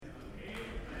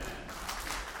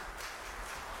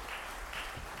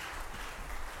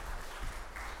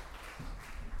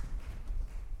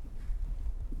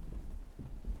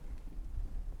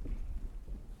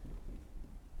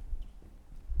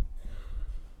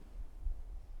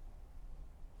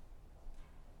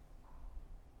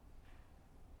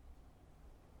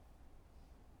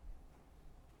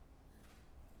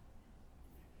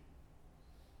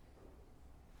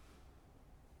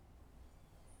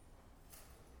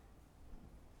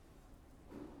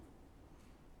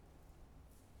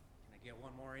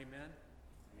amen?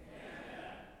 Amen.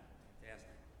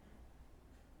 Fantastic.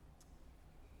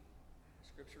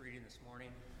 Scripture reading this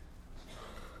morning is from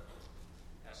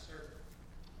Esther.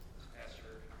 This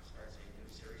pastor starts a new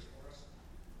series for us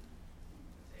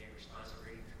with a responsive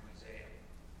reading from Isaiah.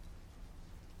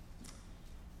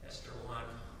 Esther 1,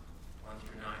 1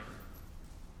 through 9.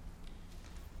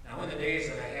 Now in the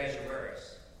days of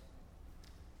Ahasuerus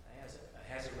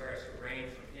who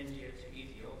reigned from India to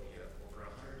Ethiopia over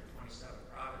 127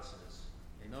 provinces,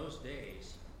 in those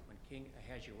days, when King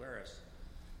Ahasuerus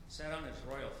sat on his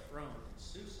royal throne in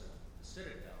Susa, the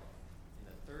citadel,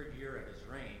 in the third year of his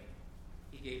reign,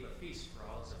 he gave a feast for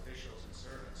all his officials and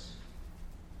servants.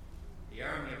 The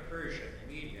army of Persia and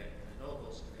Media and the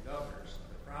nobles and the governors of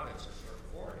the provinces were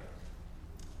before him,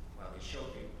 while he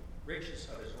showed the riches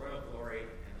of his royal glory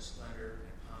and the splendor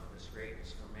and pomp of his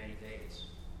greatness for many days,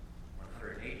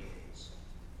 180 days.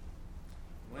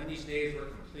 When these days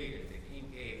were completed, the king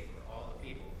gave for all the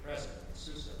people present in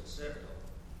Susa the citadel,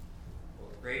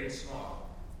 both great and small,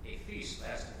 a feast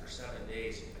lasting for 7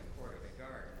 days in the court of the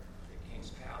garden of the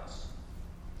king's palace.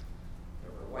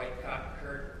 There were white cotton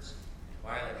curtains and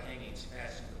violet hangings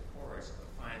fastened with cords of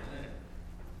fine linen,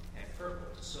 and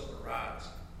purple to silver rods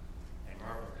and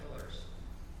marble pillars,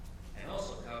 and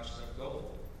also couches of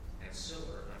gold and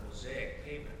silver on mosaic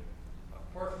pavement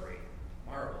of porphyry,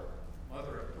 marble,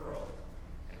 mother of pearl,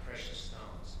 and precious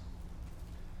stones.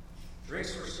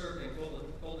 Drinks were served in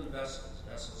golden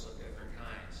vessels of different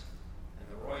kinds, and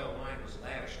the royal wine was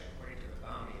lavished according to the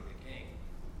bounty of the king.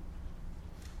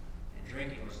 And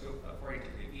drinking was according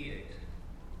to the edict.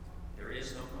 There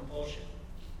is no compulsion,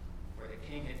 for the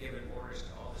king had given orders to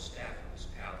all the staff of his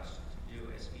palace to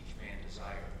do as each man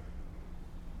desired.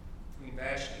 Queen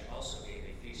Vashti also gave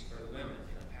a feast for the women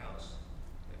in the palace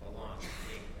that belonged to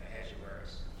King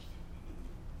Ahasuerus.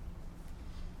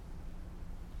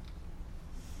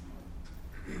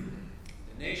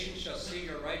 The nations shall see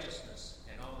your righteousness,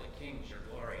 and all the kings your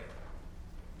glory.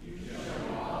 You shall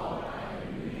be called by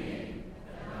a new name,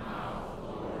 that the mouth of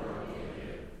the Lord will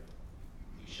give.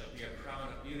 You shall be a crown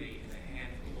of beauty in the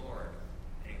hand of the Lord,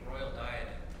 and a royal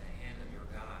diadem in the hand of your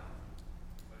God.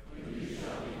 But you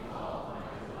shall be called by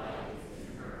delight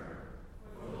in her,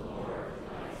 for the Lord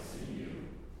delights in you.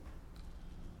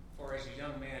 For as a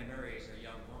young man marries a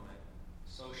young woman,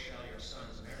 so shall your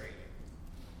sons marry you.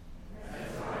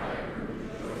 As I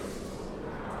rejoice over the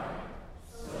bride,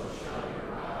 so shall your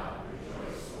God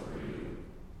rejoice over you.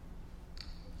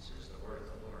 This is the word of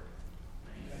the Lord.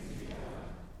 Thanks be to God.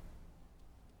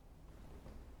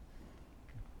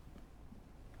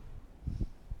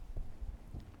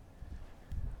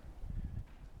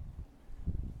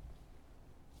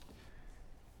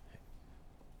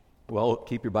 Well,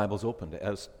 keep your Bibles open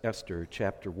to Esther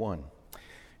chapter 1.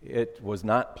 It was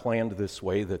not planned this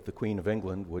way that the Queen of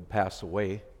England would pass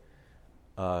away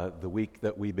the week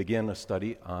that we begin a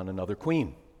study on another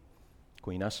queen,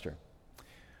 Queen Esther.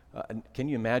 Can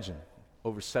you imagine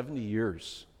over 70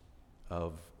 years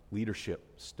of leadership,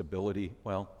 stability?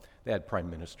 Well, they had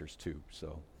prime ministers too,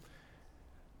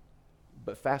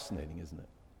 but fascinating, isn't it?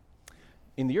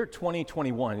 In the year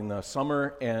 2021, in the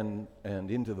summer and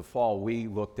into the fall, we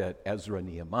looked at Ezra and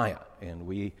Nehemiah, and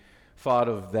we thought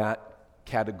of that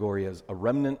category as a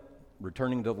remnant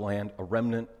returning to the land, a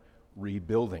remnant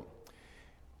rebuilding.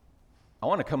 I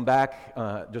want to come back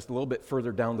just a little bit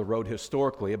further down the road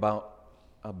historically about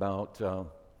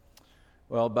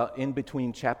in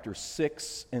between chapter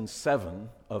 6 and 7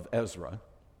 of Ezra,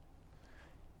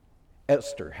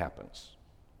 Esther happens.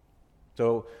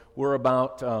 So we're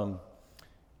about,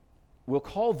 we'll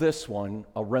call this one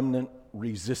a remnant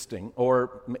resisting,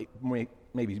 or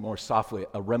maybe more softly,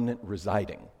 a remnant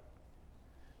residing.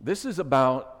 This is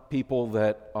about people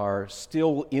that are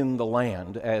still in the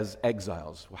land as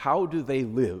exiles. How do they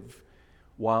live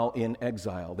while in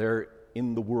exile? They're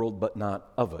in the world but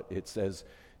not of it. It's as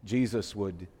Jesus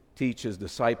would teach his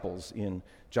disciples in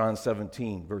John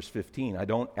 17, verse 15. I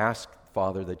don't ask,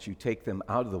 Father, that you take them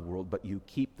out of the world, but you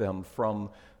keep them from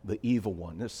the evil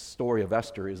one. This story of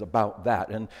Esther is about that.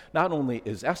 And not only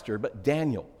is Esther, but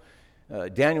Daniel.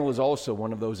 Daniel is also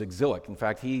one of those exilic. In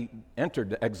fact, he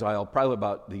entered exile probably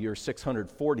about the year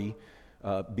 640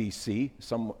 BC.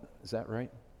 Is that right?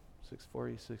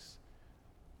 646?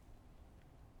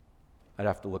 I'd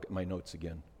have to look at my notes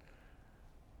again.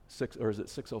 Or is it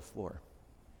 604?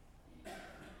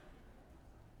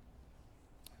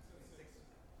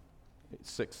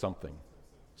 It's 6 something.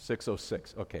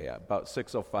 606. Okay, yeah, about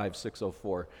 605,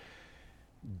 604.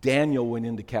 Daniel went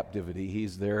into captivity.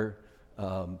 He's there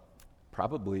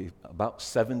probably about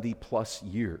 70 plus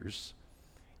years.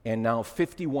 And now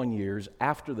 51 years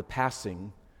after the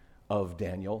passing of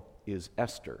Daniel is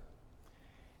Esther.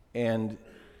 And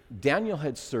Daniel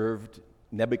had served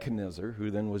Nebuchadnezzar,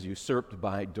 who then was usurped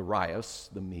by Darius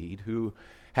the Mede, who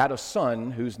had a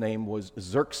son whose name was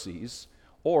Xerxes,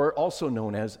 or also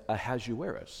known as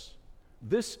Ahasuerus.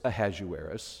 This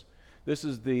Ahasuerus, this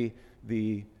is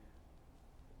the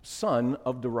son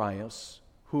of Darius,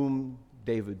 whom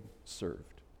David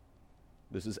served.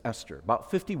 This is Esther, about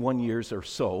 51 years or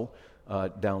so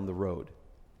down the road.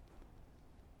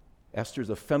 Esther's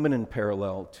a feminine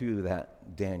parallel to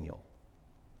that Daniel.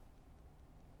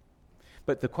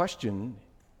 But the question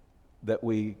that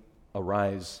we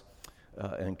arise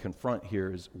and confront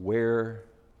here is, where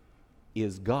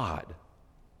is God?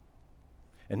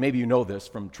 And maybe you know this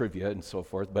from trivia and so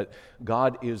forth, but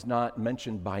God is not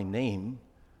mentioned by name,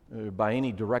 by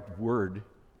any direct word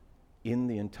in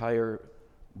the entire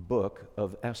book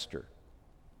of Esther.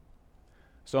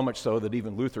 So much so that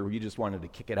even Luther, he just wanted to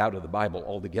kick it out of the Bible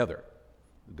altogether.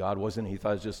 God wasn't, he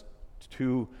thought it was just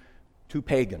too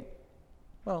pagan.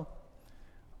 Well,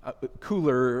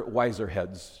 cooler, wiser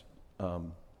heads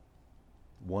won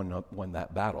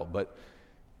that battle. But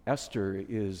Esther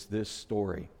is this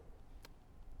story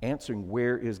answering,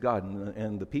 where is God?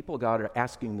 And the people of God are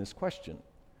asking this question.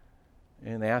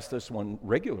 And they ask this one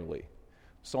regularly.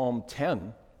 Psalm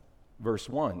 10, verse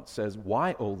 1 says,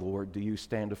 "Why, O Lord, do you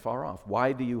stand afar off?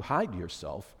 Why do you hide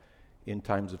yourself in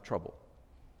times of trouble?"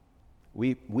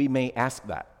 We may ask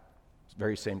that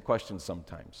very same question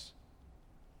sometimes.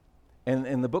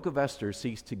 And the book of Esther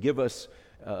seeks to give us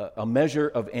a measure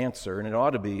of answer, and it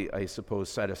ought to be, I suppose,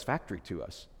 satisfactory to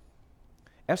us.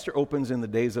 Esther opens in the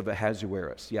days of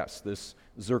Ahasuerus. Yes, this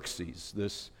Xerxes,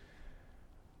 this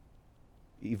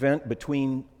event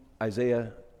between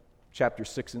Isaiah chapter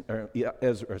 6 and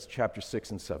Ezra chapter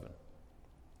 6 and 7.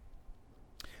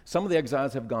 Some of the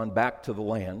exiles have gone back to the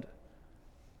land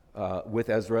with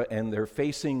Ezra, and they're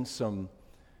facing some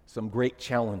great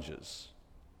challenges.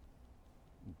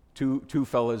 Two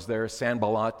fellows there,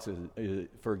 Sanballat,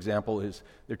 for example,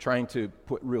 they're trying to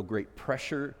put real great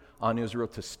pressure on Israel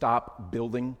to stop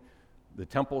building the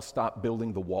temple, stop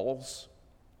building the walls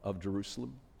of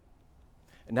Jerusalem.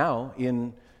 And now,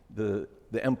 in the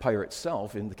empire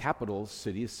itself, in the capital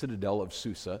city, citadel of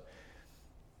Susa,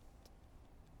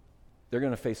 they're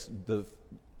going to face the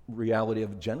reality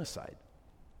of genocide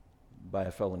by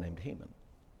a fellow named Haman.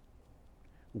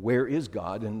 Where is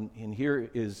God? And here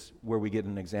is where we get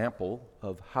an example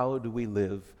of how do we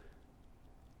live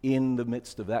in the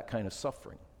midst of that kind of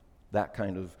suffering, that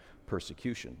kind of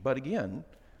persecution. But again,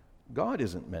 God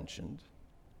isn't mentioned.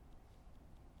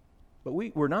 But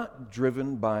we're not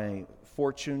driven by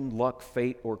fortune, luck,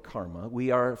 fate, or karma.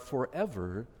 We are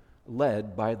forever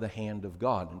led by the hand of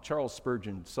God. And Charles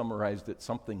Spurgeon summarized it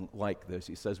something like this.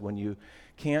 He says, when you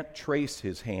can't trace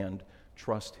his hand,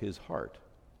 trust his heart.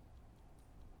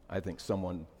 I think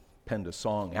someone penned a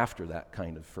song after that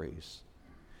kind of phrase.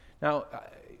 Now,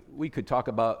 we could talk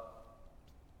about,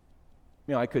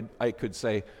 I could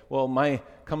say, well, my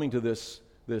coming to this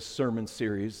sermon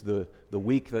series, the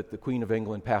week that the Queen of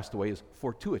England passed away, is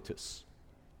fortuitous.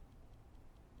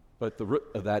 But the root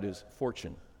of that is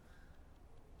fortune.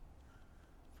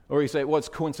 Or you say, well, it's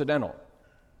coincidental.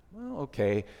 Well,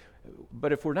 okay.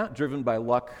 But if we're not driven by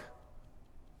luck,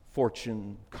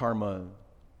 fortune, karma,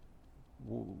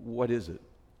 what is it?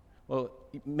 Well,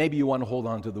 maybe you want to hold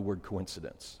on to the word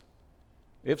coincidence.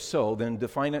 If so, then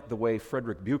define it the way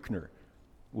Frederick Buechner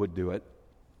would do it.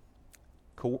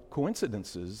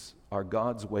 Coincidences are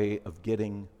God's way of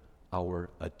getting our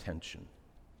attention.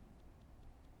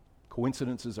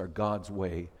 Coincidences are God's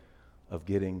way of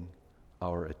getting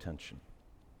our attention.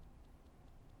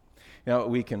 Now,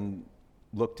 we can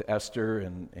look to Esther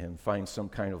and find some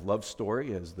kind of love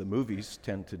story, as the movies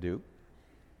tend to do.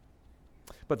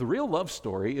 But the real love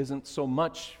story isn't so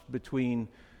much between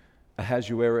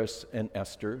Ahasuerus and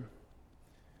Esther,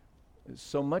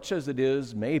 so much as it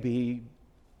is maybe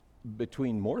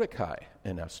between Mordecai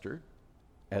and Esther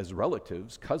as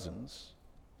relatives, cousins,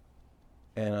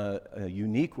 and a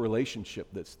unique relationship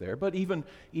that's there. But even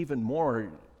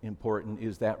more important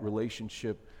is that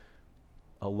relationship,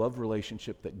 a love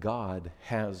relationship that God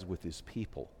has with his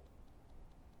people.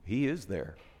 He is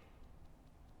there.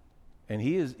 And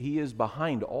he is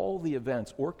behind all the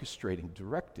events, orchestrating,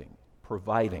 directing,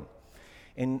 providing.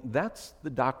 And that's the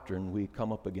doctrine we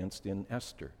come up against in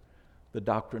Esther, the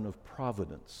doctrine of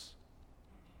providence.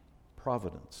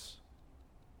 Providence.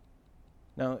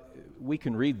 Now, we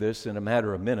can read this in a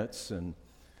matter of minutes, and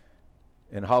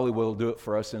Hollywood will do it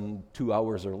for us in 2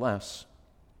 hours or less.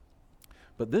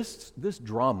 But this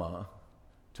drama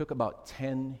took about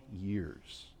 10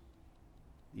 years.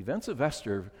 The events of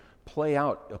Esther play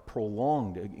out a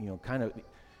prolonged, kind of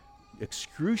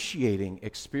excruciating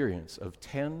experience of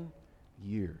 10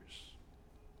 years.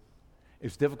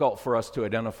 It's difficult for us to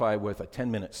identify with a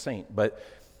 10-minute saint, but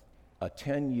a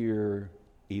 10-year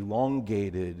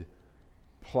elongated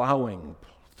plowing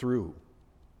through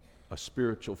a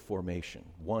spiritual formation,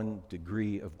 one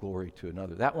degree of glory to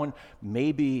another. That one,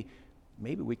 maybe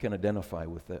we can identify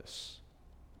with this.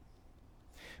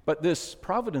 But this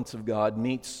providence of God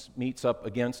meets up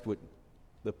against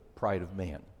the pride of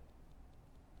man.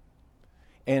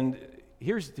 And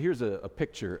here's a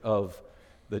picture of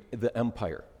the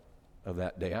empire of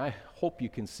that day. I hope you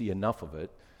can see enough of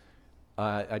it.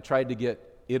 I tried to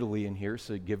get Italy in here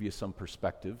so to give you some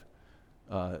perspective.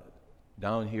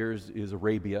 Down here is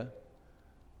Arabia.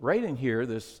 Right in here,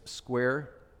 this square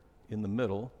in the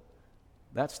middle,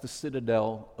 that's the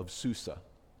citadel of Susa.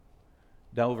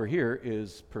 Down over here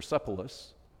is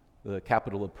Persepolis, the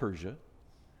capital of Persia.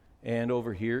 And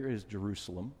over here is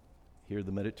Jerusalem. Here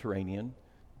the Mediterranean,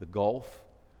 the Gulf,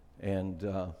 and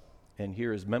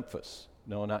here is Memphis.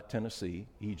 No, not Tennessee,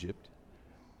 Egypt.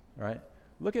 All right?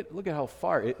 Look at how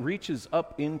far it reaches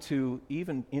up into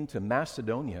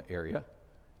Macedonia area,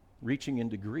 reaching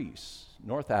into Greece,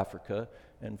 North Africa,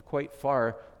 and quite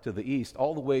far to the east,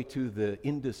 all the way to the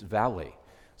Indus Valley.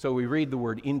 So we read the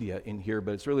word India in here,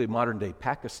 but it's really modern-day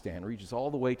Pakistan. It reaches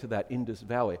all the way to that Indus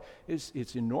Valley.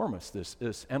 It's enormous,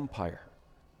 this empire,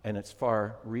 and it's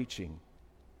far-reaching.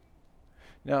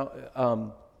 Now,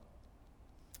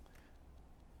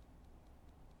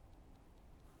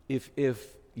 if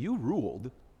you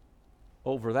ruled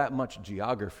over that much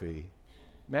geography,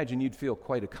 imagine you'd feel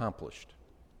quite accomplished.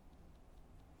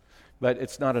 But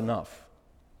it's not enough.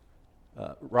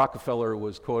 Rockefeller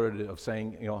was quoted of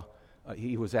saying,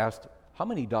 he was asked, how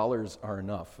many dollars are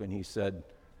enough? And he said,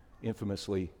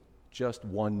 infamously, just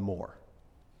one more.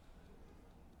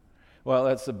 Well,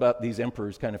 that's about, these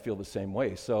emperors kind of feel the same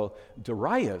way. So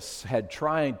Darius had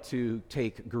tried to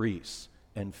take Greece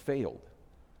and failed.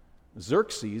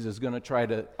 Xerxes is going to try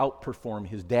to outperform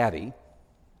his daddy,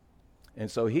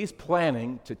 and so he's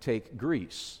planning to take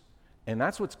Greece. And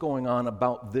that's what's going on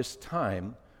about this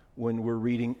time when we're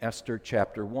reading Esther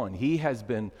chapter 1. He has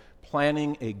been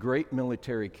planning a great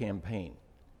military campaign.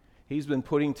 He's been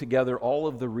putting together all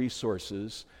of the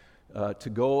resources to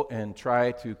go and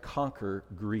try to conquer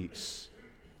Greece.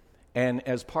 And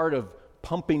as part of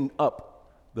pumping up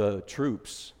the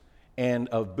troops and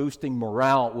of boosting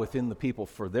morale within the people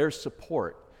for their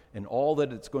support and all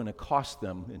that it's going to cost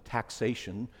them in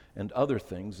taxation and other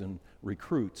things and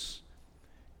recruits,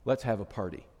 let's have a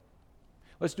party.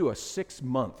 Let's do a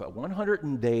 6-month, a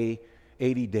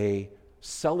 180-day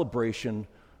celebration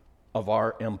of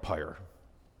our empire.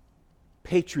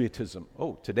 Patriotism.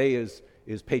 Oh, today is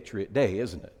Patriot Day,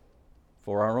 isn't it?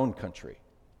 For our own country.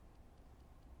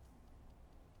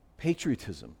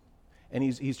 Patriotism. And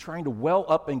he's trying to well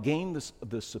up and gain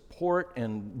the support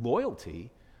and loyalty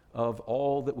of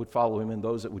all that would follow him and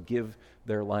those that would give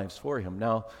their lives for him.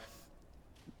 Now,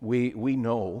 we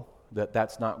know that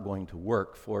that's not going to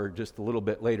work, for just a little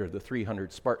bit later, the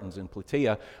 300 Spartans in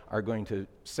Plataea are going to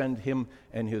send him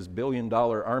and his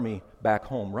billion-dollar army back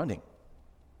home running.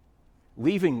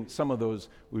 Leaving some of those,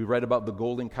 we read about the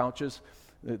golden couches.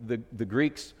 The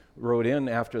Greeks rode in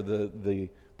after the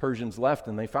Persians left,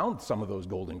 and they found some of those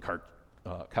golden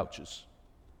couches.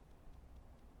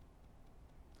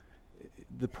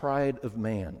 The pride of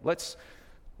man. Let's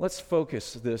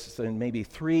focus this in maybe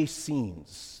 3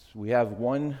 scenes. We have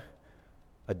one,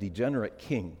 a degenerate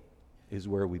king is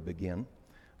where we begin.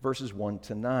 Verses 1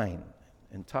 to 9.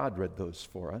 And Todd read those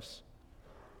for us.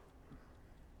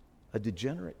 A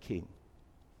degenerate king.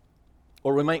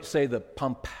 Or we might say the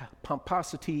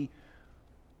pomposity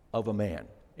of a man.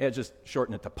 Yeah, just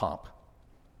shorten it to pomp.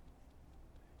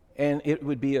 And it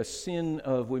would be a sin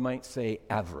of, we might say,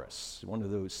 avarice, one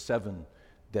of those 7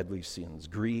 deadly sins.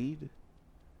 Greed,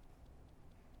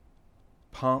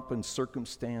 pomp and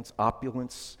circumstance,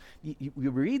 opulence. You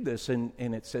read this, and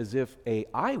it's as if an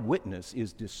eyewitness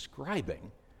is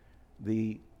describing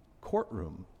the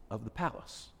courtroom of the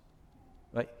palace.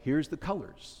 Right? Here's the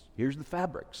colors. Here's the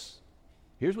fabrics.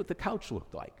 Here's what the couch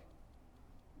looked like.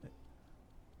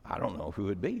 I don't know who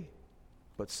it'd be,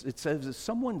 but it says that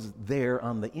someone's there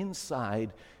on the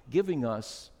inside giving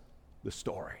us the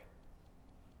story,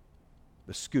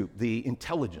 the scoop, the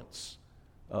intelligence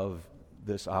of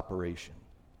this operation.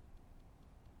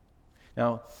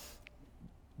 Now,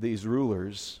 these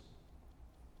rulers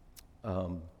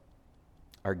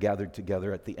are gathered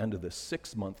together at the end of the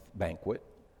 6-month banquet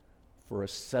for a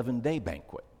 7-day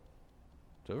banquet.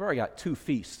 So we've already got 2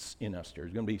 feasts in Esther.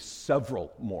 There's going to be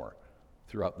several more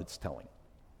throughout this telling.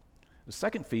 The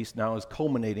second feast now is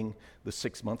culminating the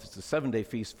 6 months. It's a 7-day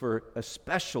feast for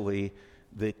especially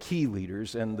the key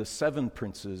leaders and the 7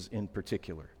 princes in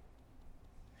particular.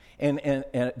 And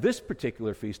at this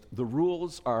particular feast, the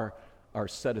rules are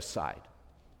set aside.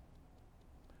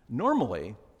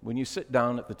 Normally, when you sit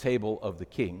down at the table of the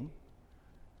king,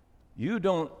 you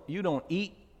don't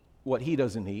eat what he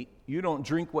doesn't eat. You don't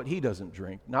drink what he doesn't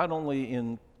drink, not only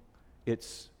in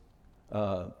its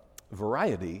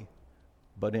variety,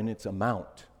 but in its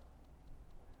amount.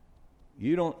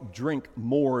 You don't drink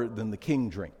more than the king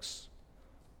drinks.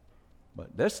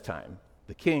 But this time,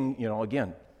 the king,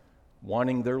 again,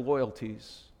 wanting their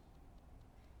loyalties,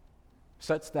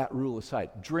 sets that rule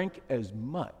aside. Drink as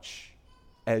much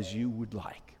as you would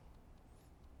like.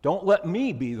 Don't let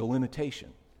me be the limitation.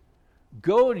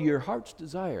 Go to your heart's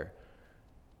desire.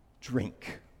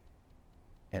 Drink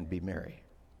and be merry.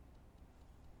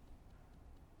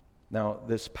 Now,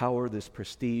 this power, this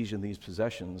prestige, and these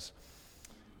possessions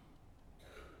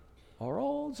are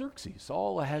all Xerxes,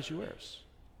 all Ahasuerus.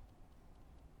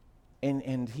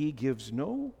 And he gives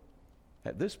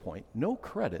at this point, no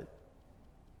credit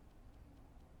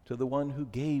to the one who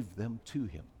gave them to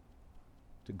him,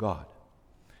 to God.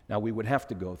 Now, we would have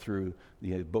to go through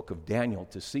the book of Daniel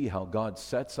to see how God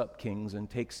sets up kings and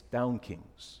takes down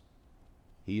kings.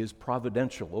 He is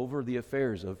providential over the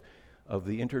affairs of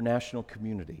the international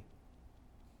community.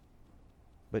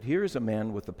 But here is a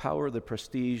man with the power, the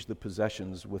prestige, the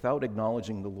possessions, without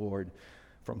acknowledging the Lord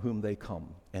from whom they come.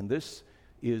 And this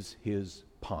is his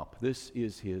pomp. This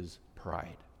is his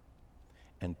pride.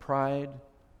 And pride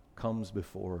comes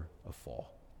before a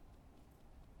fall.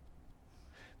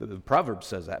 The Proverbs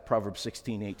says that, Proverbs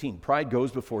 16:18. Pride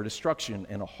goes before destruction,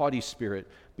 and a haughty spirit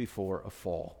before a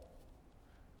fall.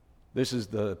 This is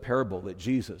the parable that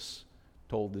Jesus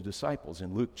told the disciples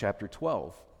in Luke chapter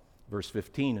 12. Verse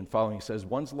 15 and following says,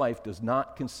 one's life does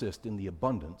not consist in the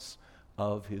abundance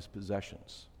of his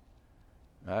possessions.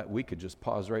 We could just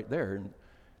pause right there and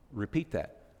repeat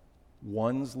that.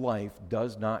 One's life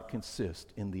does not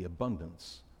consist in the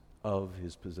abundance of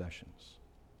his possessions.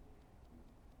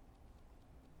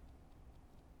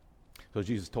 So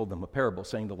Jesus told them a parable,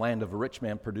 saying, the land of a rich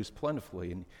man produced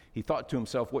plentifully, and he thought to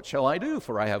himself, what shall I do,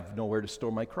 for I have nowhere to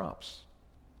store my crops?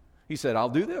 He said, I'll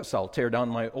do this. I'll tear down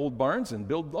my old barns and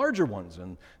build larger ones,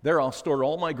 and there I'll store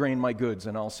all my grain, my goods,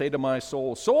 and I'll say to my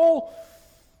soul, soul,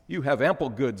 you have ample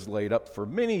goods laid up for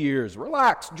many years.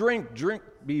 Relax, drink,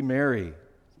 be merry.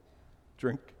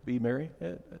 Drink, be merry.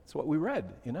 That's what we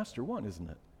read in Esther 1, isn't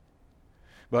it?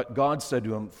 But God said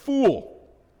to him, fool,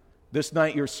 this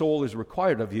night your soul is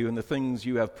required of you, and the things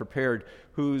you have prepared,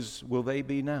 whose will they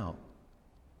be now?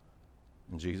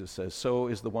 And Jesus says, so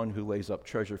is the one who lays up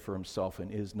treasure for himself and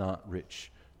is not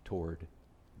rich toward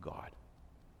God.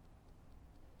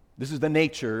 This is the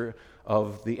nature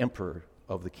of the emperor,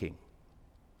 of the king.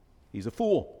 He's a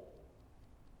fool.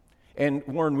 And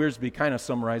Warren Wiersbe kind of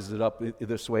summarizes it up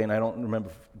this way, and I don't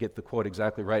get the quote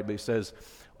exactly right, but he says,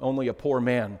 only a poor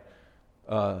man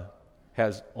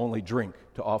has only drink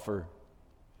to offer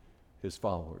his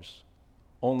followers.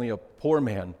 Only a poor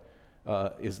man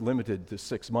is limited to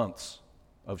 6 months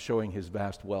of showing his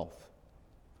vast wealth.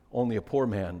 Only a poor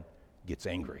man gets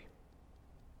angry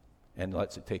and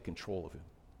lets it take control of him.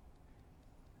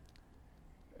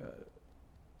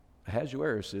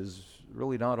 Ahasuerus is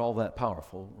really not all that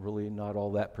powerful, really not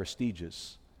all that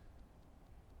prestigious.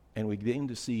 And we begin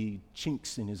to see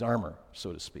chinks in his armor,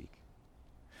 so to speak.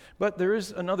 But there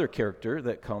is another character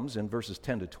that comes in verses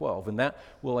 10 to 12, and that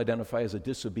we'll identify as a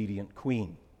disobedient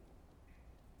queen.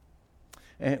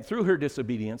 And through her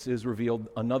disobedience is revealed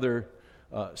another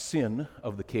sin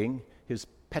of the king, his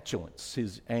petulance,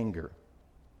 his anger.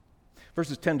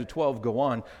 Verses 10 to 12 go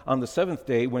on. On the 7th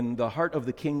day, when the heart of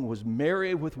the king was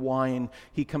merry with wine,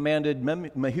 he commanded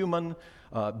Mehuman,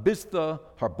 Biztha,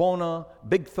 Harbona,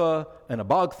 Bigtha, and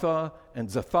Abagtha, and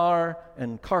Zethar,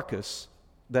 and Carcas,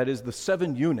 that is the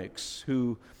 7 eunuchs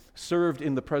who served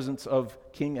in the presence of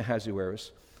King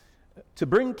Ahasuerus, to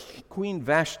bring Queen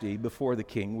Vashti before the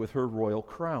king with her royal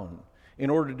crown, in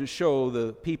order to show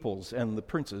the peoples and the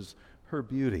princes her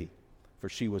beauty, for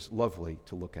she was lovely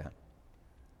to look at.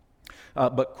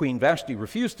 But Queen Vashti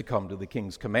refused to come to the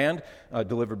king's command,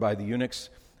 delivered by the eunuchs,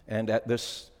 and at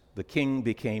this the king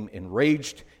became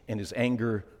enraged, and his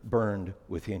anger burned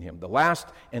within him. The last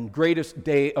and greatest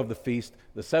day of the feast,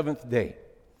 the 7th day.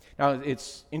 Now,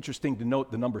 it's interesting to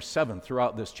note the number 7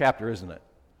 throughout this chapter, isn't it?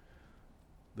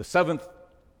 The 7th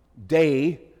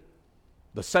day,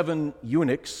 the 7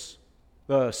 eunuchs,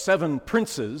 the 7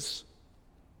 princes.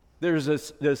 There's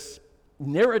this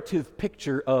narrative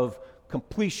picture of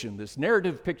completion, this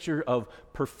narrative picture of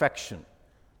perfection.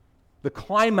 the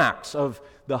climax of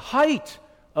the height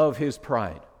of his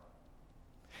pride.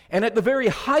 And at the very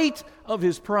height of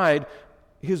his pride,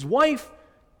 his wife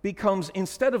becomes,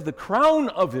 instead of the crown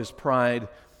of his pride,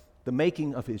 the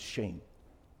making of his shame.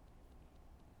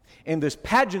 And this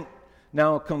pageant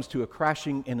now comes to a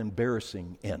crashing and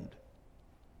embarrassing end.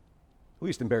 At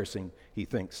least embarrassing, he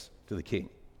thinks, to the king.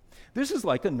 This is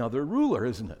like another ruler,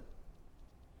 isn't it?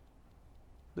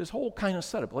 This whole kind of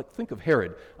setup. Like, think of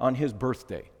Herod on his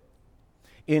birthday.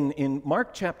 In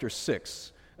Mark chapter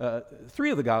 6,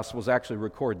 3 of the Gospels actually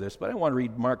record this, but I want to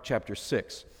read Mark chapter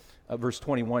 6, verse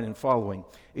 21 and following.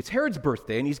 It's Herod's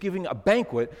birthday, and he's giving a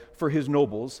banquet for his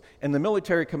nobles and the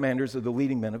military commanders of the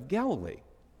leading men of Galilee.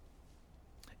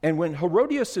 And when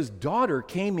Herodias' daughter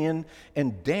came in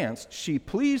and danced, she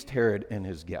pleased Herod and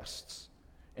his guests.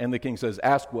 And the king says,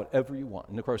 ask whatever you want.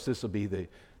 And of course, this will be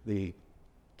the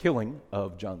killing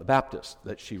of John the Baptist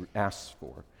that she asks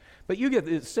for. But you get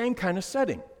the same kind of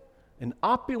setting. An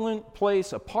opulent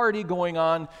place, a party going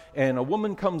on, and a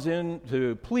woman comes in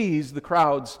to please the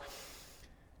crowds.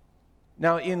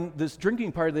 Now, in this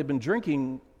drinking party, they've been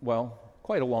drinking, well,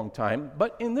 quite a long time,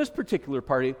 but in this particular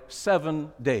party,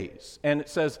 7 days. And it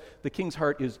says the king's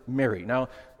heart is merry. Now,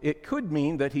 it could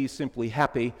mean that he's simply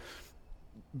happy,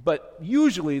 but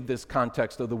usually this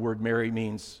context of the word merry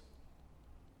means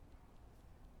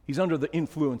he's under the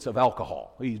influence of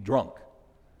alcohol. He's drunk.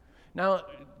 Now,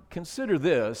 consider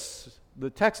this. The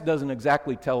text doesn't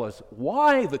exactly tell us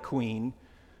why the queen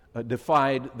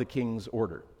defied the king's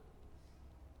order.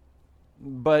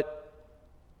 But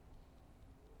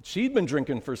she'd been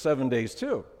drinking for 7 days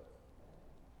too.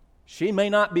 She may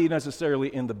not be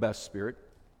necessarily in the best spirit.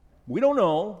 We don't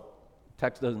know. The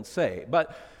text doesn't say.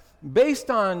 But based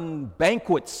on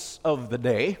banquets of the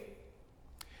day,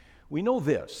 we know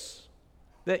this,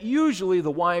 that usually the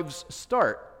wives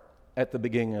start at the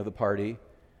beginning of the party,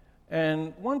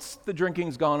 and once the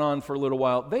drinking's gone on for a little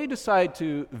while, they decide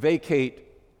to vacate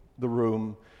the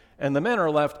room, and the men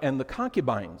are left, and the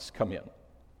concubines come in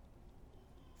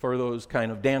for those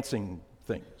kind of dancing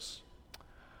things.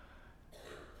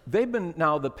 They've been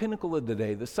now the pinnacle of the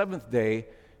day, the 7th day,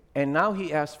 and now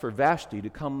he asks for Vashti to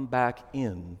come back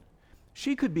in.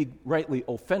 She could be rightly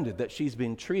offended that she's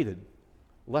being treated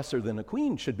lesser than a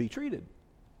queen should be treated.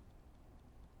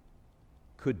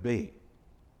 Could be.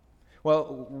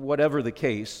 Well, whatever the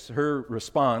case, her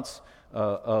response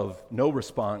of no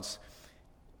response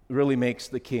really makes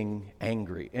the king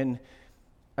angry. And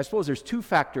I suppose there's 2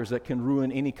 factors that can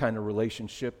ruin any kind of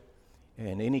relationship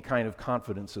and any kind of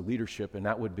confidence of leadership, and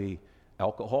that would be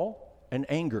alcohol and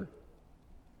anger.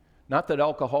 Not that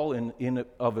alcohol in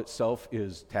of itself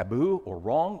is taboo or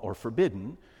wrong or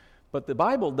forbidden, but the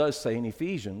Bible does say in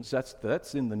Ephesians,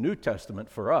 that's in the New Testament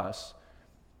for us,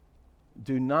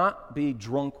 do not be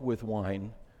drunk with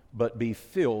wine, but be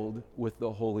filled with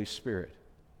the Holy Spirit.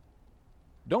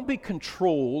 Don't be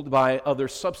controlled by other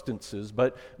substances,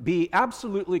 but be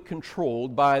absolutely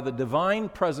controlled by the divine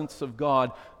presence of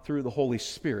God through the Holy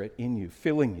Spirit in you,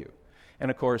 filling you. And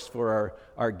of course, for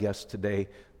our guest today,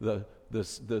 the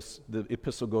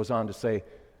epistle goes on to say,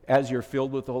 as you're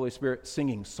filled with the Holy Spirit,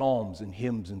 singing psalms and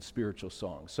hymns and spiritual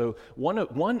songs. So one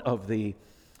of the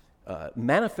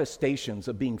manifestations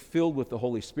of being filled with the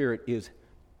Holy Spirit is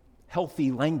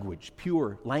healthy language,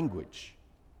 pure language.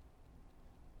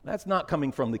 That's not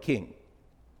coming from the king.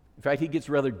 In fact, he gets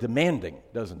rather demanding,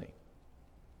 doesn't he?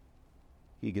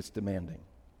 He gets demanding.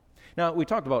 Now, we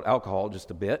talked about alcohol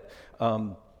just a bit.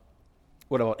 What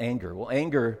about anger? Well,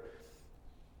 anger,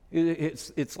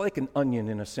 it's like an onion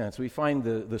in a sense. We find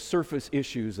the surface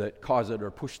issues that cause it or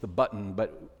push the button,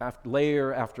 but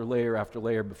layer after layer after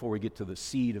layer before we get to the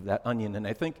seed of that onion. And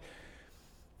I think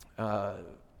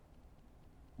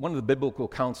one of the biblical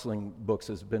counseling books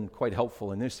has been quite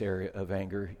helpful in this area of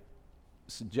anger.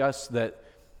 It suggests that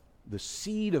the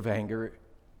seed of anger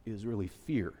is really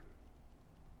fear.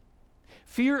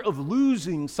 Fear of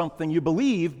losing something you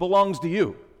believe belongs to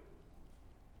you.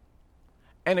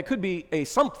 And it could be a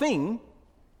something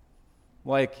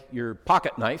like your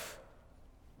pocket knife,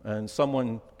 and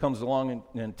someone comes along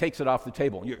and takes it off the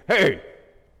table. And you're, hey,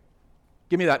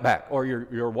 give me that back. Or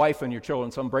your wife and your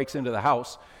children, someone breaks into the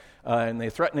house, and they're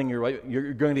threatening your wife,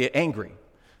 you're going to get angry.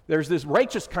 There's this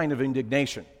righteous kind of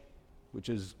indignation, which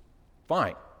is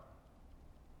fine.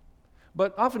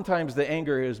 But oftentimes the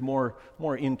anger is more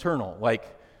internal, like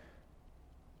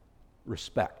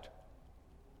respect.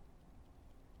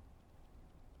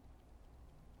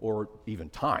 Or even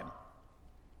time.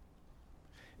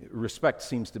 Respect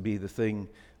seems to be the thing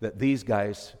that these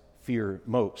guys fear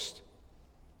most.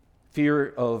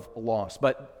 Fear of loss.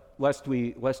 But lest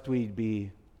we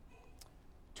be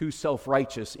too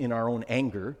self-righteous in our own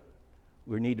anger,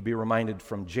 we need to be reminded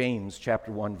from James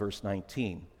chapter 1, verse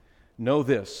 19. Know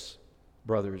this,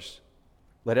 brothers,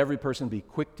 let every person be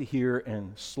quick to hear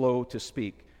and slow to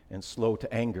speak and slow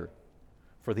to anger.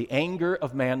 For the anger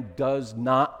of man does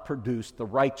not produce the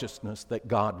righteousness that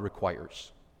God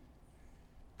requires.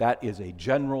 That is a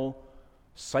general,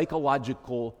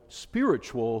 psychological,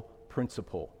 spiritual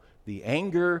principle. The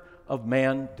anger of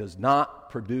man does not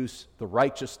produce the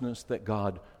righteousness that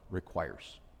God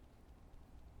requires.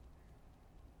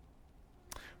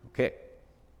 Okay.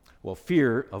 Well,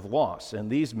 fear of loss. And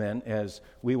these men, as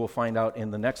we will find out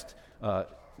in the next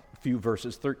few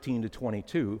verses, 13 to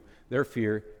 22, their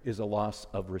fear is a loss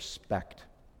of respect.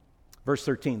 Verse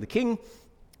 13, the king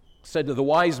said to the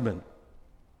wise men,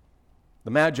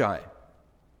 the Magi,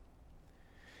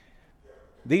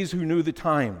 these who knew the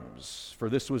times, for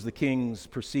this was the king's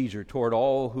procedure toward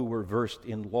all who were versed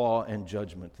in law and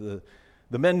judgment.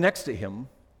 The men next to him,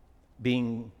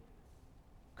 being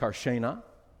Karshena,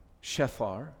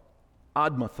 Shethar,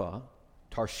 Admatha,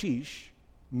 Tarshish,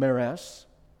 Meres,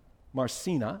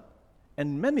 Marsina,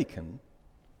 and Memucan,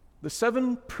 the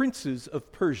 7 princes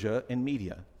of Persia and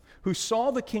Media, who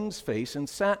saw the king's face and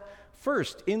sat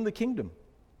first in the kingdom.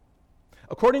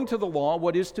 According to the law,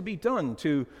 what is to be done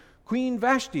to Queen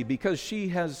Vashti, because she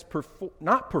has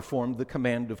not performed the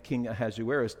command of King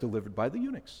Ahasuerus delivered by the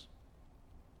eunuchs.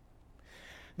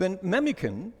 Then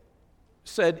Memucan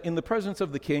said in the presence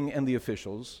of the king and the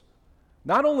officials,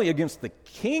 not only against the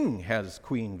king has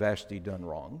Queen Vashti done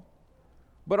wrong,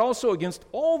 but also against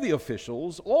all the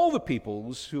officials, all the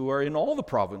peoples who are in all the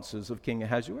provinces of King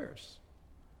Ahasuerus.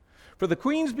 For the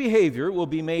queen's behavior will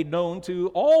be made known to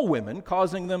all women,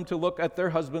 causing them to look at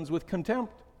their husbands with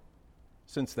contempt,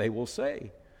 since they will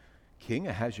say, King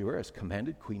Ahasuerus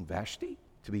commanded Queen Vashti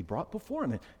to be brought before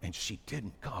him, and she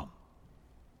didn't come.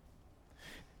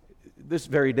 This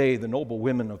very day, the noble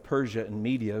women of Persia and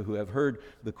Media who have heard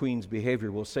the queen's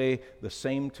behavior will say the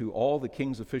same to all the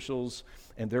king's officials,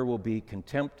 and there will be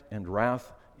contempt and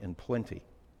wrath in plenty.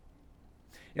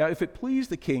 Now, if it please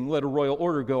the king, let a royal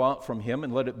order go out from him,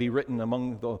 and let it be written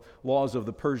among the laws of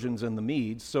the Persians and the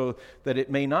Medes, so that it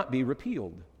may not be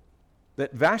repealed,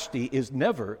 that Vashti is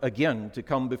never again to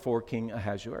come before King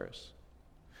Ahasuerus.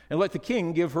 And let the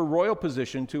king give her royal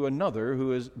position to another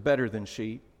who is better than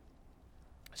she.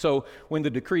 So when the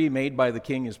decree made by the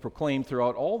king is proclaimed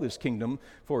throughout all this kingdom,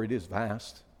 for it is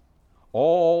vast,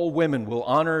 all women will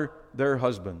honor their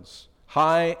husbands,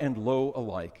 high and low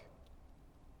alike.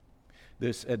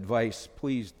 This advice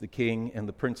pleased the king and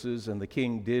the princes, and the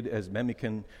king did as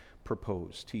Memucan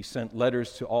proposed. He sent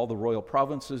letters to all the royal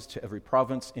provinces, to every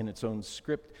province in its own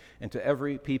script, and to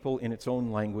every people in its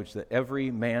own language, that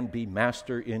every man be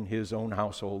master in his own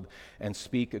household and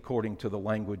speak according to the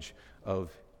language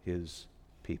of his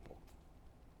people.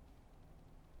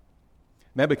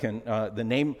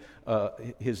 Memucan,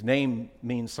 his name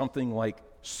means something like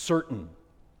certain,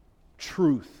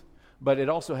 truth, but it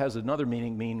also has another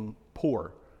meaning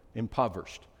poor,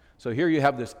 impoverished. So here you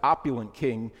have this opulent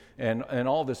king and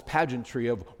all this pageantry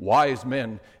of wise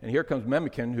men, and here comes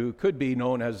Memucan, who could be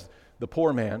known as the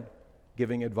poor man,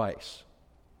 giving advice.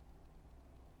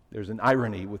 There's an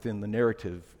irony within the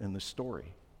narrative in the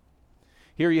story.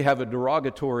 Here you have a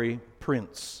derogatory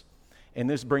prince, and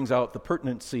this brings out the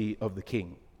pertinency of the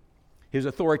king, his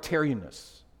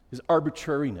authoritarianness, his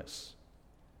arbitrariness.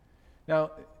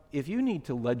 Now, if you need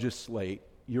to legislate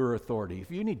your authority, if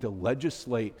you need to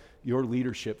legislate your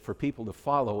leadership for people to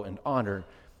follow and honor,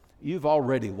 you've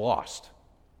already lost.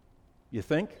 You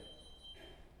think?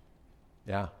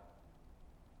 Yeah.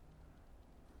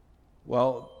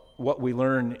 Well, what we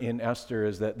learn in Esther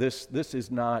is that this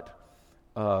is not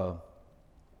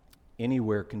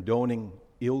anywhere condoning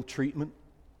ill treatment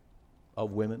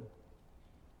of women.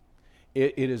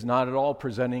 It is not at all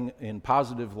presenting in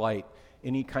positive light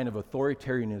any kind of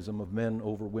authoritarianism of men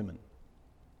over women.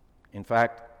 In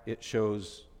fact, it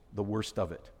shows the worst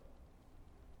of it.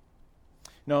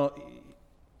 Now,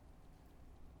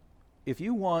 if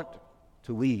you want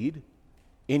to lead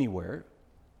anywhere,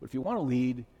 but if you want to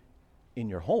lead in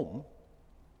your home,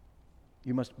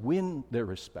 you must win their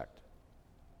respect,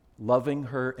 loving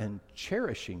her and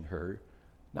cherishing her,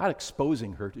 not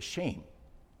exposing her to shame.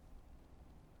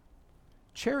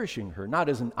 Cherishing her not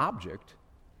as an object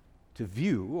to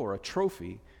view or a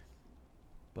trophy,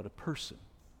 but a person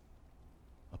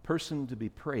to be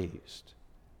praised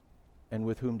and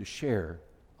with whom to share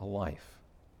a life.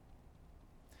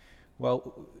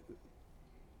 Well,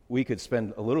 we could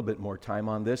spend a little bit more time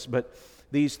on this, but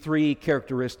these three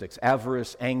characteristics,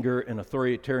 avarice, anger, and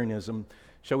authoritarianism,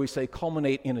 shall we say,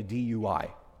 culminate in a DUI.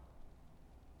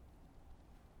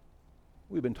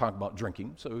 We've been talking about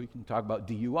drinking, so we can talk about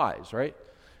DUIs, right?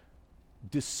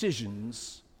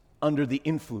 Decisions under the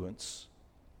influence.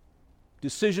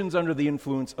 Decisions under the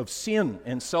influence of sin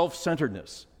and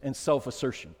self-centeredness and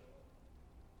self-assertion.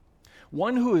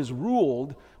 One who is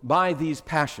ruled by these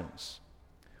passions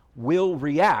will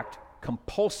react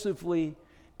compulsively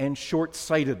and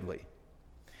short-sightedly.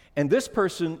 And this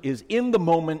person is in the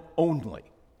moment only,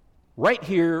 right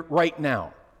here, right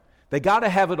now. They got to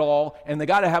have it all, and they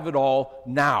got to have it all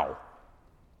now.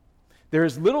 There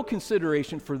is little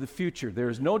consideration for the future. There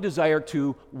is no desire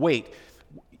to wait.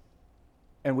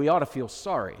 And we ought to feel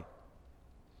sorry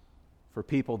for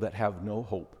people that have no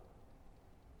hope.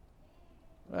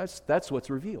 That's what's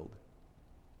revealed.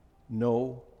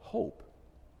 No hope.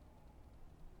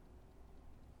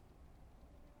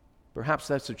 Perhaps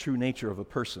that's the true nature of a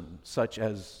person such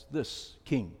as this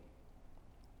king.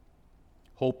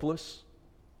 Hopeless,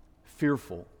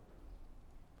 fearful,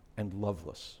 and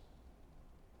loveless.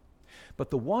 But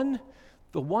the one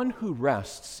who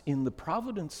rests in the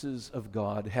providences of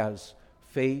God has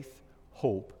faith,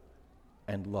 hope,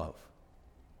 and love.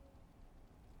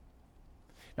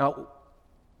 Now,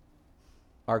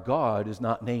 our God is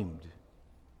not named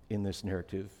in this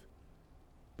narrative,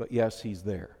 but yes, he's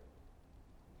there.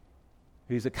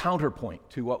 He's a counterpoint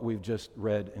to what we've just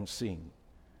read and seen.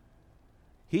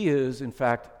 He is, in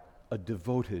fact, a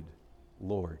devoted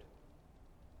Lord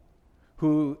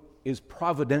who is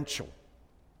providential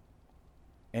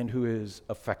and who is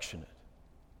affectionate.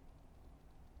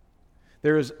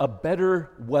 There is a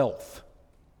better wealth.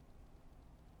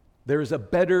 There is a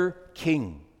better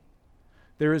king.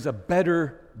 There is a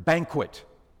better banquet.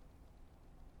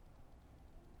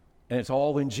 And it's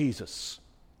all in Jesus.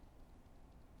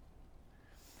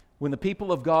 When the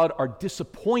people of God are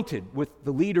disappointed with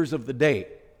the leaders of the day,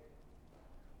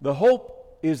 the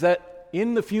hope is that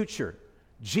in the future,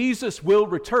 Jesus will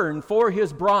return for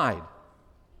his bride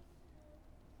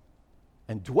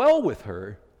and dwell with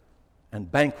her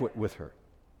and banquet with her.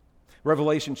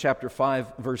 Revelation chapter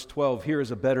 5, verse 12, here is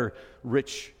a better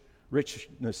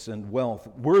richness and wealth.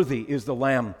 Worthy is the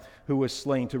Lamb who was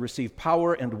slain to receive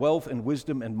power and wealth and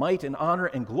wisdom and might and honor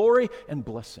and glory and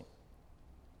blessing.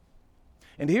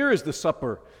 And here is the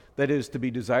supper that is to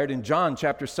be desired in John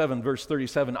chapter 7, verse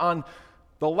 37. On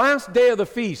the last day of the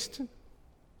feast,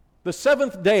 the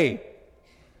seventh day,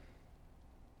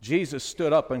 Jesus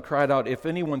stood up and cried out, "If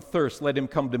anyone thirsts, let him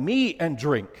come to me and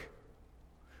drink.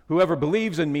 Whoever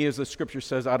believes in me, as the scripture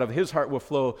says, out of his heart will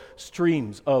flow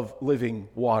streams of living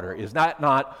water." Is that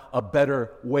not a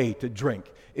better way to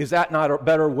drink? Is that not a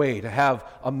better way to have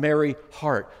a merry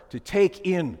heart, to take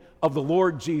in of the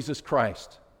Lord Jesus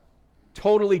Christ,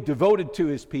 totally devoted to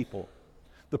his people,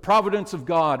 the providence of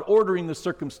God ordering the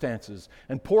circumstances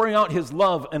and pouring out his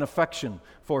love and affection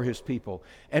for his people?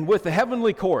 And with the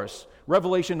heavenly chorus,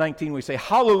 Revelation 19, we say,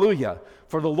 "Hallelujah,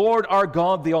 for the Lord our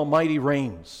God, the Almighty,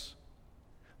 reigns.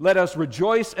 Let us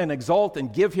rejoice and exult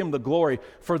and give him the glory,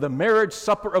 for the marriage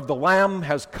supper of the Lamb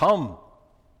has come,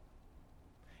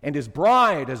 and his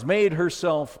bride has made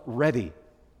herself ready."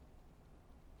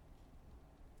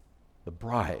 The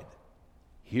bride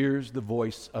hears the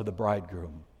voice of the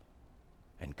bridegroom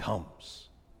and comes,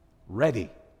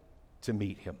 ready to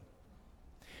meet him.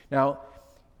 Now,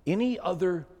 any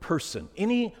other person,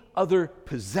 any other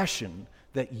possession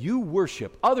that you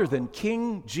worship other than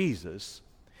King Jesus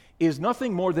is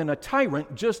nothing more than a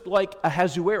tyrant, just like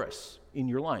Ahasuerus in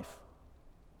your life.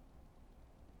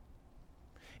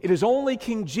 It is only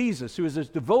King Jesus who is this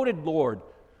devoted Lord,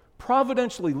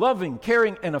 providentially loving,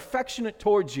 caring, and affectionate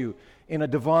towards you in a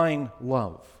divine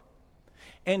love.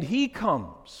 And he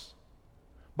comes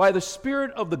by the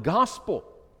Spirit of the gospel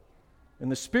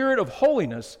and the Spirit of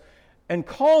holiness and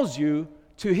calls you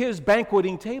to his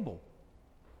banqueting table.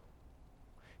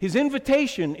 His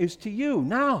invitation is to you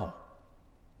now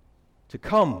to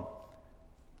come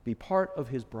be part of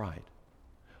his bride.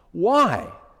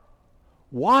 Why?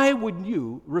 Why would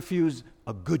you refuse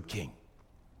a good king?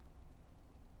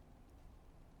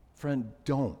 Friend,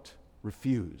 don't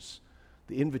refuse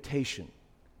the invitation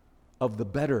of the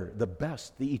better, the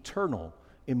best, the eternal,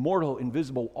 immortal,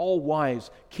 invisible,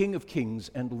 all-wise King of kings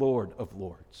and Lord of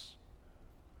lords.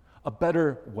 A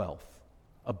better wealth,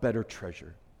 a better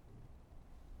treasure,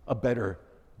 a better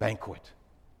banquet,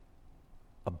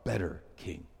 a better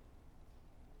king.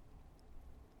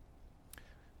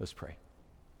 Let's pray.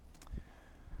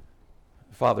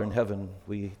 Father in heaven,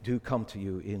 we do come to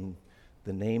you in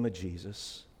the name of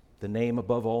Jesus, the name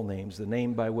above all names, the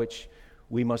name by which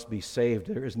we must be saved.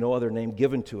 There is no other name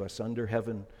given to us under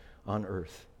heaven, on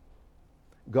earth.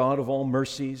 God of all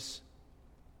mercies,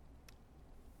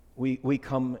 we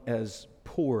come as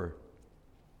poor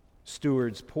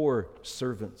stewards, poor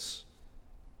servants.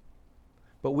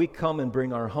 But we come and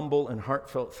bring our humble and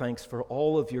heartfelt thanks for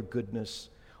all of your goodness,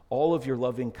 all of your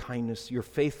loving kindness, your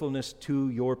faithfulness to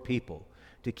your people,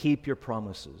 to keep your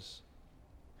promises.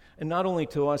 And not only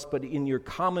to us, but in your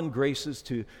common graces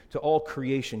to all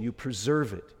creation, you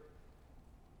preserve it.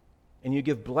 And you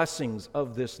give blessings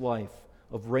of this life,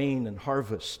 of rain and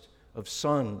harvest, of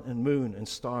sun and moon and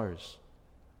stars,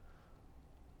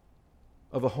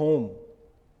 of a home,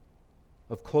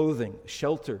 of clothing,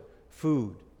 shelter,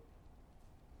 food.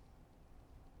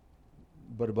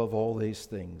 But above all these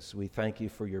things, we thank you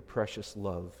for your precious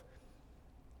love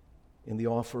in the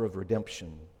offer of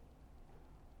redemption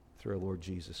through our Lord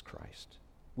Jesus Christ.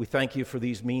 We thank you for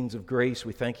these means of grace.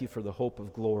 We thank you for the hope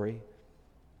of glory.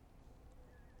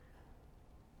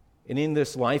 And in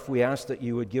this life, we ask that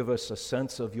you would give us a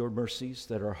sense of your mercies,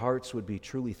 that our hearts would be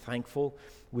truly thankful.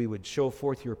 We would show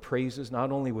forth your praises,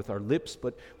 not only with our lips,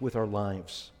 but with our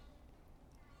lives.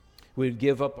 We would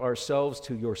give up ourselves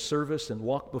to your service and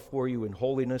walk before you in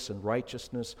holiness and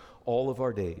righteousness all of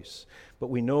our days.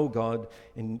 But we know, God,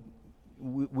 and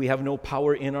we have no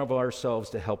power in of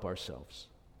ourselves to help ourselves.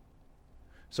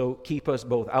 So keep us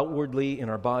both outwardly in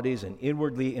our bodies and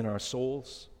inwardly in our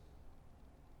souls,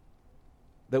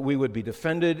 that we would be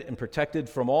defended and protected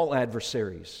from all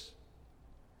adversaries,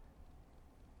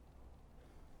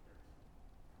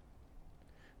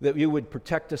 that you would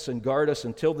protect us and guard us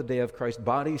until the day of Christ,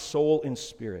 body, soul, and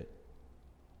spirit.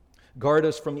 Guard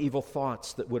us from evil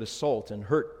thoughts that would assault and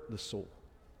hurt the soul.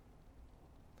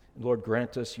 And Lord,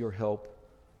 grant us your help.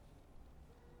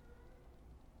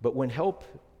 But when help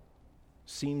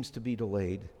seems to be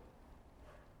delayed,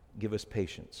 give us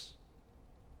patience.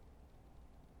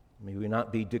 May we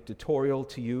not be dictatorial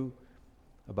to you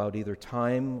about either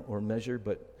time or measure,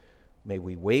 but may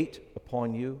we wait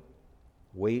upon you,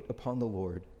 wait upon the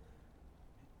Lord,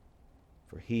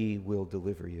 for he will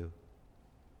deliver you.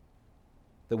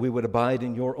 That we would abide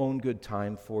in your own good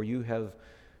time, for you have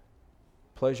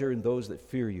pleasure in those that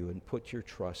fear you and put your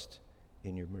trust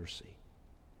in your mercy.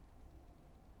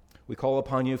 We call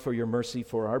upon you for your mercy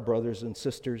for our brothers and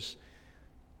sisters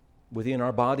within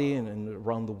our body and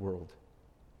around the world.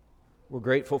 We're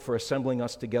grateful for assembling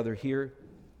us together here.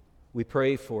 We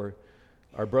pray for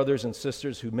our brothers and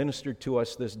sisters who ministered to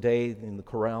us this day in the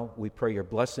chorale. We pray your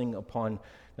blessing upon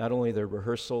not only their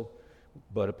rehearsal,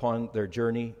 but upon their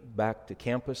journey back to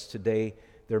campus today,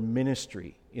 their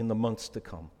ministry in the months to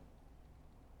come.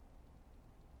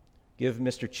 Give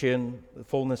Mr. Chin the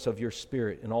fullness of your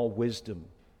Spirit and all wisdom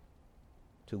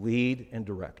to lead and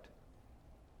direct.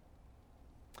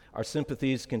 Our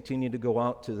sympathies continue to go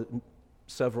out to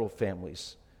several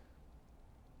families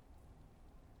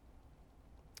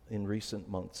in recent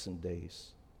months and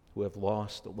days who have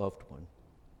lost a loved one.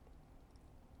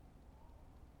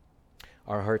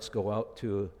 Our hearts go out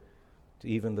to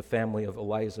even the family of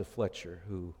Eliza Fletcher,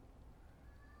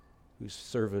 whose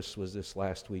service was this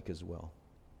last week as well.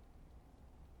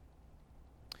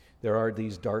 There are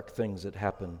these dark things that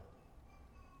happen,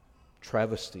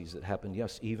 travesties that happen,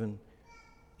 yes, even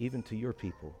to your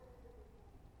people.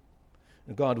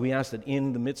 And God, we ask that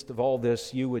in the midst of all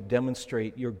this, you would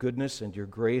demonstrate your goodness and your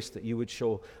grace, that you would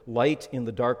show light in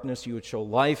the darkness, you would show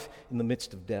life in the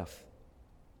midst of death.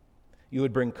 You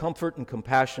would bring comfort and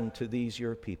compassion to these,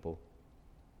 your people,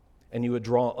 and you would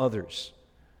draw others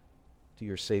to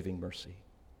your saving mercy.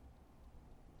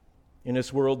 In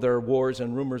this world, there are wars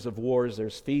and rumors of wars.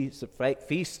 There's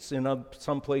feasts in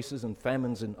some places and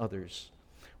famines in others.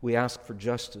 We ask for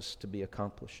justice to be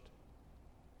accomplished.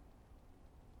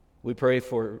 We pray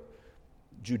for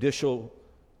judicial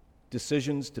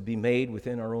decisions to be made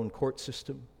within our own court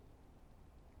system.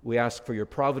 We ask for your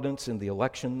providence in the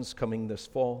elections coming this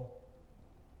fall.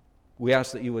 We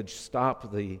ask that you would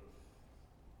stop the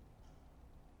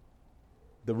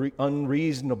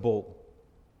unreasonable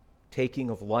taking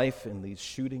of life in these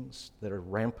shootings that are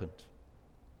rampant.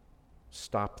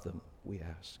 Stop them, we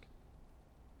ask.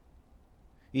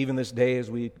 Even this day,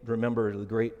 as we remember the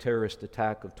great terrorist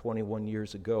attack of 21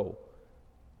 years ago,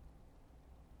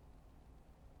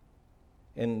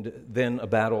 and then a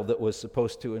battle that was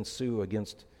supposed to ensue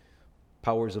against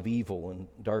powers of evil and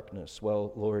darkness.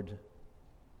 Well, Lord,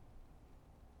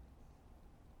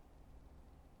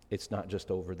 it's not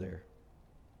just over there.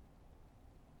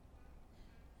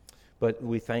 But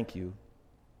we thank you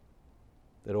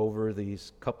that over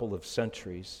these couple of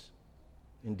centuries,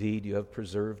 indeed, you have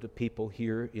preserved a people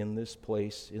here in this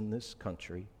place, in this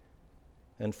country.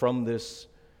 And from this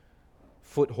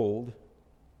foothold,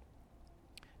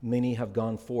 many have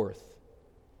gone forth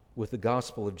with the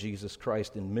gospel of Jesus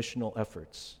Christ in missional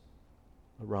efforts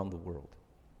around the world.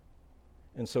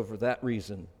 And so for that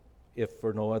reason, if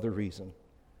for no other reason,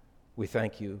 we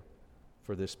thank you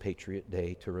for this Patriot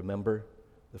Day to remember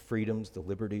the freedoms, the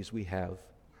liberties we have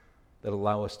that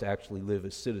allow us to actually live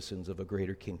as citizens of a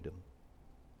greater kingdom.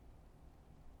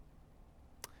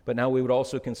 But now we would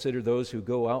also consider those who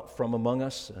go out from among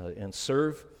us and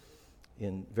serve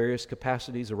in various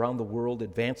capacities around the world,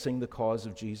 advancing the cause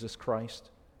of Jesus Christ.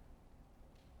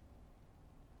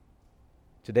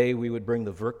 Today we would bring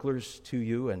the Verklers to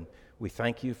you, and we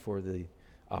thank you for the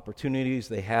opportunities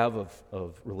they have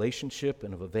of relationship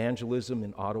and of evangelism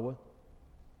in Ottawa.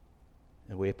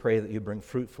 And we pray that you bring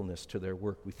fruitfulness to their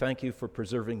work. We thank you for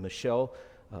preserving Michelle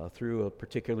through a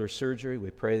particular surgery.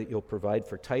 We pray that you'll provide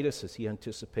for Titus as he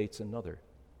anticipates another.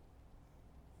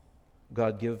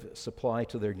 God, give supply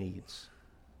to their needs.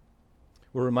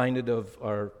 We're reminded of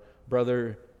our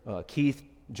brother Keith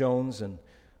Jones and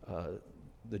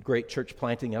the great church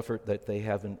planting effort that they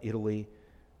have in Italy.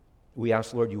 We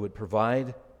ask, Lord, you would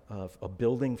provide a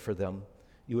building for them.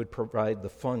 You would provide the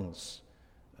funds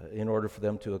in order for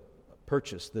them to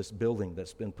purchase this building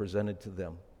that's been presented to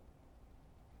them.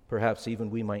 Perhaps even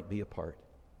we might be a part.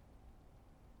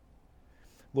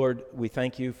 Lord, we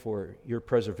thank you for your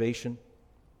preservation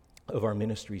of our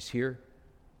ministries here.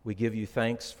 We give you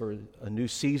thanks for a new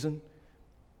season,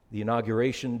 the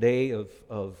inauguration day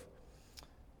of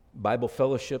Bible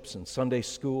fellowships and Sunday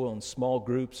school and small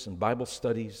groups and Bible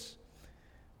studies,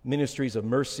 ministries of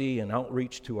mercy and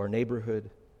outreach to our neighborhood.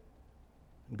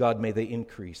 God, may they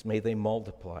increase, may they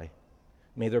multiply,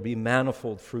 may there be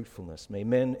manifold fruitfulness. May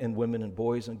men and women and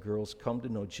boys and girls come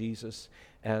to know Jesus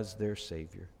as their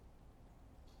Savior.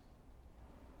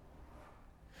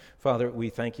 Father, we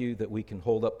thank you that we can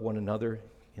hold up one another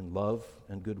in love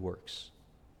and good works.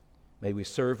 May we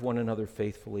serve one another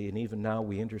faithfully, and even now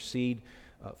we intercede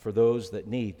for those that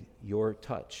need your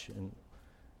touch and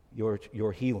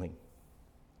your healing.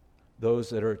 Those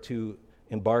that are to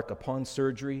embark upon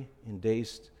surgery in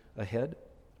days ahead,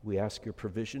 we ask your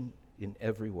provision in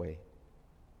every way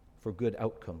for good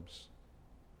outcomes.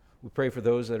 We pray for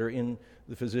those that are in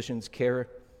the physician's care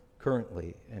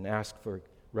currently and ask for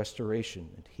restoration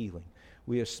and healing.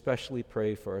 We especially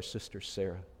pray for our sister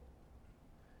Sarah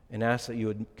and ask that you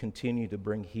would continue to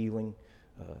bring healing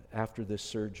after this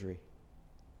surgery.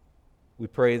 We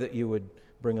pray that you would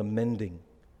bring a mending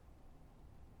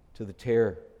to the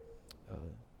tear.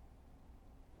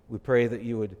 We pray that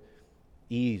you would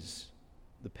ease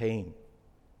the pain.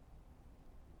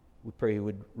 We pray you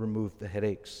would remove the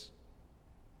headaches.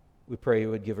 We pray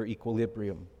you would give her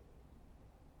equilibrium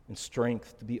and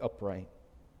strength to be upright.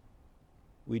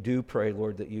 We do pray,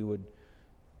 Lord, that you would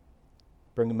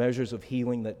bring measures of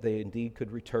healing that they indeed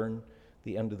could return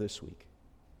the end of this week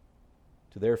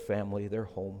to their family, their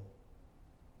home.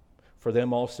 For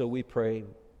them also we pray.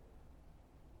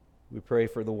 We pray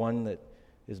for the one that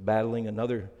is battling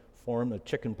another form of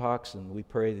chickenpox, and we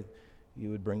pray that you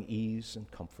would bring ease and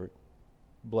comfort.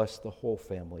 Bless the whole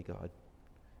family, God,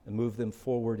 and move them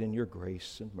forward in your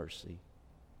grace and mercy.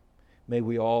 May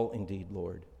we all indeed,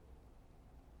 Lord,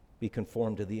 be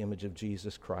conformed to the image of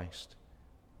Jesus Christ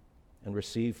and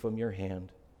receive from your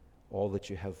hand all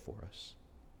that you have for us.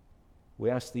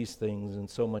 We ask these things and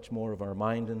so much more of our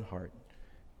mind and heart.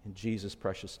 In Jesus'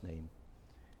 precious name,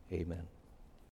 amen.